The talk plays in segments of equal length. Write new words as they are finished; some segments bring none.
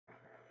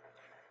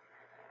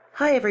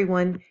Hi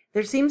everyone.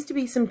 There seems to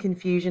be some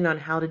confusion on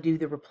how to do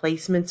the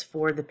replacements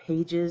for the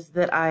pages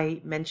that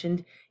I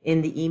mentioned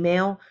in the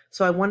email.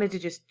 So I wanted to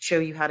just show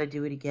you how to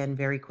do it again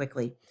very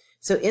quickly.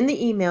 So in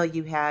the email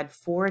you had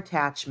 4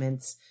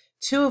 attachments,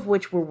 2 of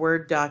which were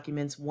Word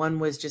documents. One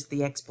was just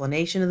the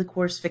explanation of the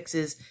course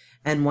fixes,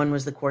 and one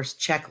was the course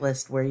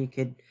checklist where you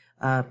could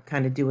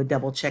kind of do a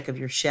double check of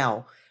your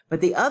shell.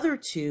 But the other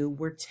 2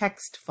 were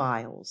text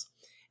files.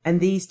 And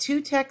these 2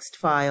 text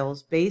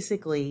files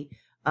basically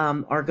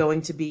are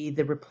going to be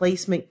the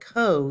replacement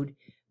code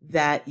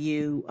that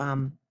you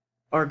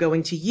are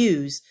going to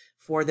use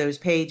for those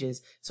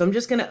pages. So I'm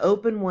just going to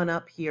open one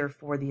up here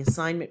for the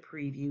assignment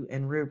preview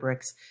and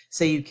rubrics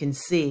so you can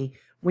see.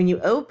 When you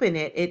open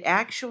it, it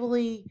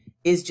actually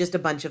is just a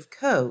bunch of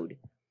code.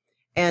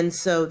 And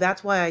so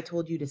that's why I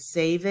told you to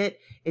save it.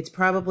 It's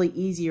probably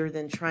easier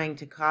than trying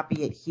to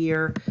copy it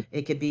here.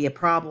 It could be a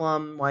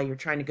problem while you're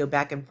trying to go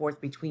back and forth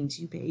between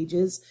 2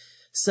 pages.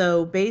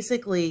 So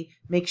basically,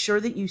 make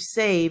sure that you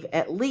save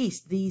at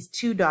least these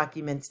 2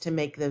 documents to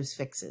make those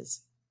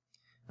fixes.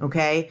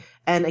 Okay?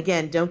 And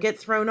again, don't get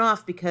thrown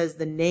off because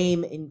the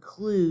name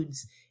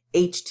includes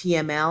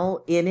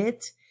HTML in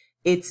it.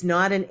 It's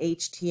not an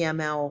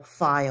HTML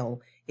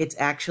file. It's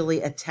actually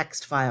a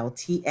text file,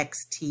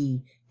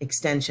 TXT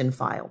extension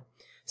file.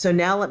 So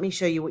now let me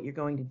show you what you're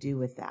going to do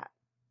with that.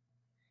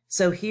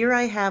 So here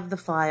I have the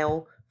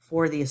file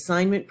for the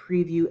assignment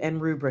preview and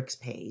rubrics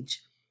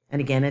page. And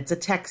again, it's a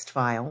text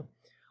file.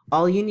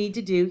 All you need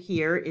to do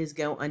here is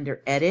go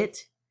under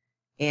Edit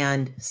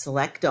and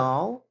select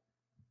all,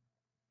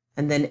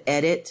 and then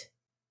Edit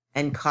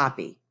and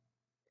Copy.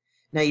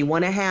 Now you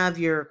want to have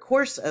your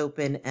course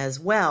open as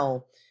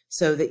well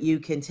so that you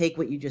can take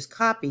what you just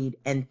copied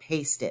and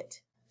paste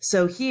it.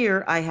 So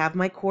here I have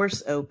my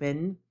course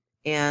open,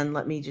 and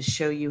let me just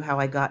show you how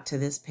I got to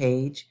this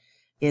page.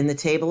 In the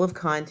table of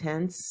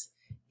contents,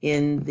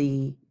 in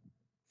the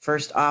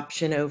first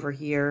option over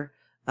here,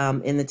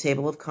 in the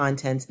table of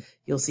contents,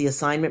 you'll see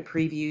assignment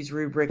previews,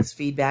 rubrics,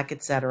 feedback,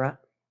 etc.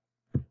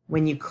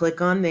 When you click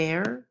on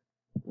there,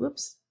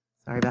 whoops,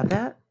 sorry about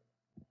that,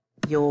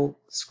 you'll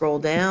scroll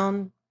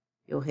down,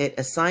 you'll hit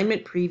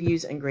assignment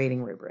previews and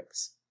grading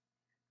rubrics.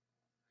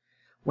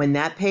 When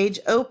that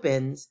page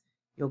opens,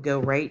 you'll go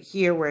right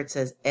here where it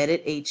says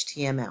edit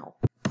HTML.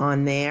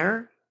 On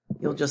there,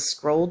 you'll just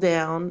scroll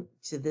down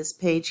to this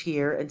page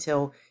here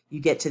until you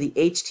get to the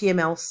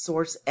HTML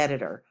source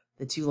editor,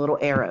 the 2 little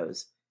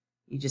arrows.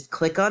 You just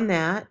click on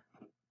that,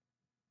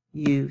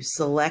 you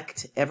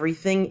select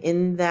everything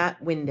in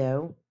that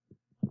window,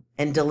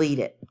 and delete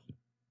it.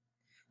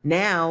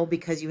 Now,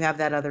 because you have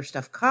that other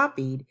stuff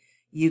copied,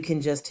 you can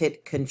just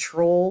hit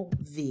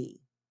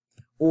Control-V,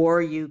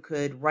 or you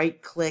could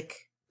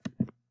right-click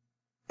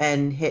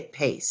and hit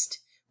Paste,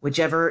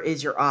 whichever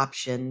is your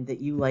option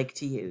that you like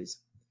to use.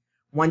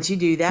 Once you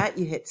do that,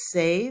 you hit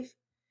Save,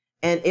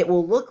 and it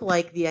will look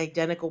like the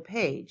identical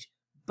page,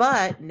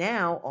 but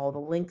now all the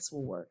links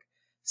will work.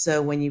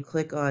 So when you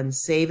click on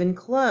Save and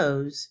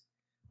Close,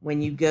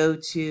 when you go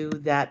to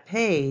that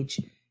page,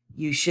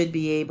 you should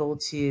be able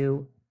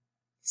to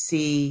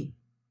see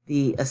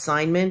the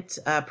assignment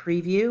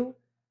preview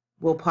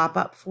will pop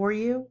up for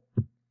you.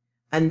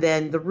 And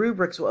then the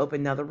rubrics will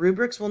open. Now the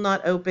rubrics will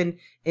not open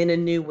in a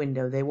new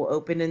window. They will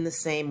open in the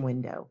same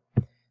window.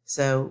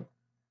 So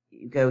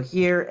you go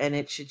here and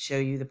it should show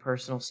you the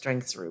personal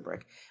strengths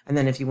rubric. And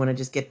then if you want to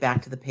just get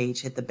back to the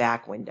page, hit the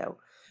back window.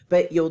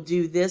 But you'll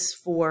do this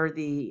for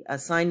the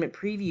assignment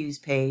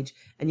previews page,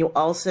 and you'll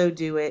also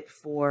do it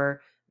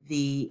for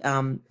the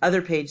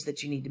other page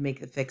that you need to make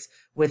the fix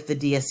with the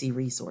DSC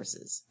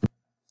resources.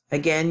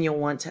 Again, you'll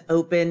want to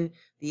open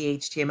the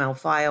HTML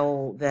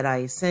file that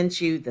I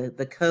sent you,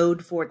 the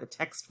code for the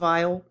text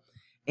file.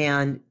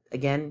 And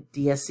again,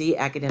 DSC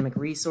Academic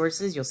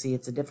Resources, you'll see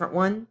it's a different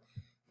one.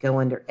 Go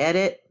under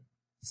Edit,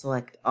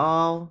 select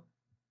All,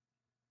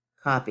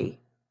 Copy.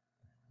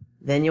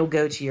 Then you'll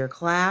go to your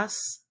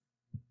class.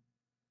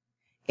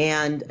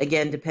 And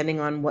again, depending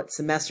on what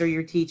semester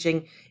you're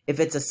teaching, if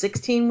it's a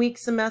 16-week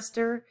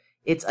semester,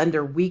 it's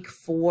under week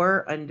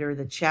 4 under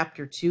the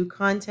chapter 2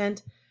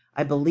 content.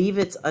 I believe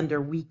it's under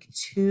week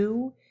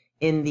 2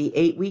 in the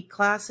 8-week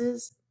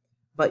classes,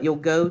 but you'll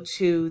go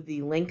to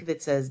the link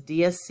that says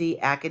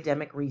DSC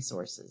Academic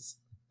Resources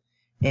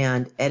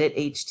and edit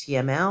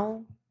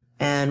HTML.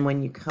 And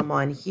when you come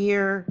on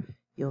here,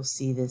 you'll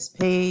see this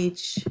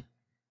page.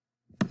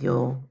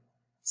 You'll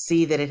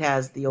see that it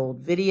has the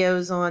old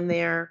videos on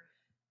there.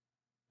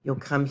 You'll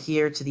come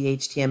here to the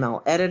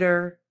HTML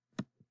editor,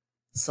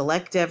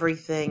 select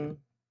everything,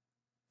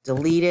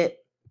 delete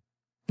it,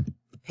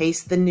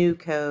 paste the new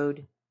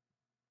code.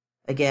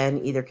 Again,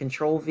 either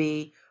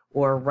Control-V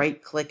or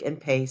right-click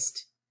and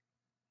paste.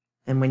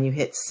 And when you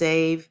hit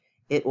Save,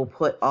 it will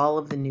put all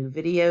of the new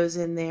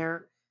videos in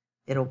there.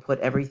 It'll put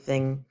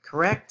everything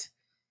correct.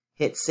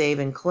 Hit Save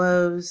and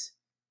Close.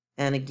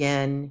 And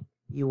again,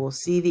 you will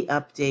see the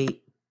update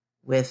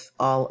with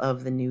all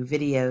of the new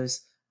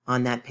videos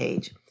on that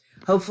page.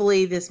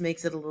 Hopefully this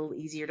makes it a little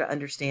easier to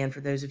understand for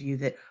those of you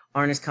that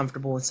aren't as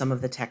comfortable with some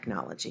of the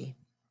technology.